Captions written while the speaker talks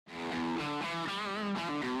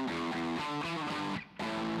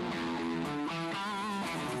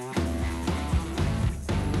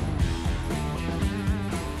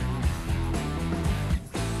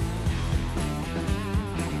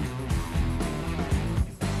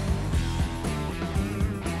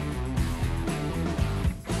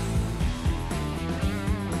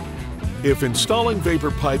If installing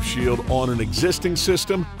vapor pipe shield on an existing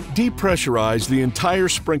system, depressurize the entire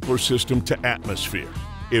sprinkler system to atmosphere.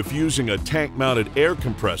 If using a tank-mounted air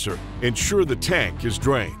compressor, ensure the tank is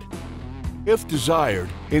drained. If desired,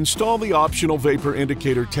 install the optional vapor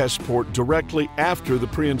indicator test port directly after the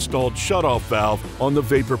pre-installed shutoff valve on the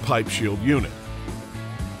vapor pipe shield unit.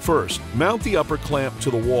 First, mount the upper clamp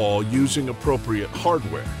to the wall using appropriate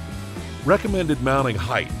hardware. Recommended mounting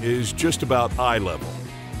height is just about eye level.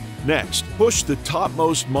 Next, push the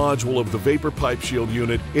topmost module of the vapor pipe shield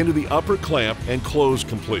unit into the upper clamp and close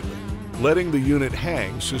completely, letting the unit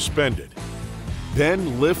hang suspended.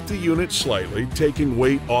 Then lift the unit slightly, taking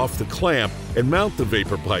weight off the clamp, and mount the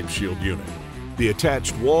vapor pipe shield unit. The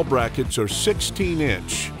attached wall brackets are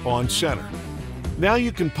 16-inch on center. Now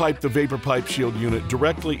you can pipe the vapor pipe shield unit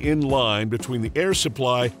directly in line between the air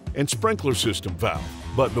supply and sprinkler system valve,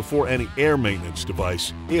 but before any air maintenance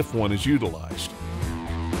device, if one is utilized.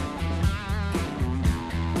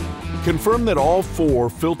 Confirm that all 4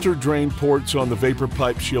 filter drain ports on the vapor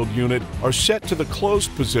pipe shield unit are set to the closed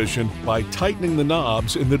position by tightening the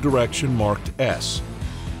knobs in the direction marked S.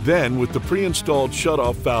 Then, with the pre-installed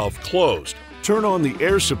shutoff valve closed, turn on the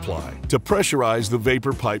air supply to pressurize the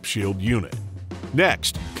vapor pipe shield unit.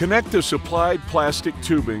 Next, connect the supplied plastic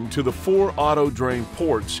tubing to the 4 auto drain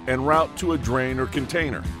ports and route to a drain or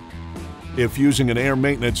container. If using an air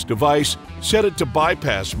maintenance device, set it to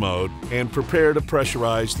bypass mode and prepare to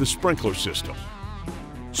pressurize the sprinkler system.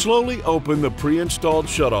 Slowly open the pre-installed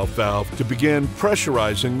shutoff valve to begin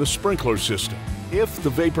pressurizing the sprinkler system. If the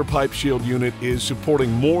vapor pipe shield unit is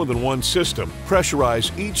supporting more than one system,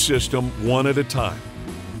 pressurize each system one at a time.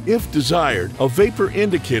 If desired, a vapor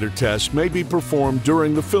indicator test may be performed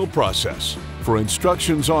during the fill process. For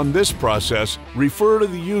instructions on this process, refer to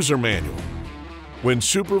the user manual. When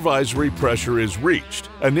supervisory pressure is reached,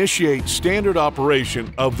 initiate standard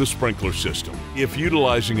operation of the sprinkler system. If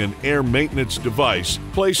utilizing an air maintenance device,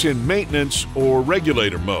 place in maintenance or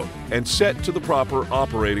regulator mode and set to the proper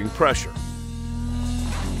operating pressure.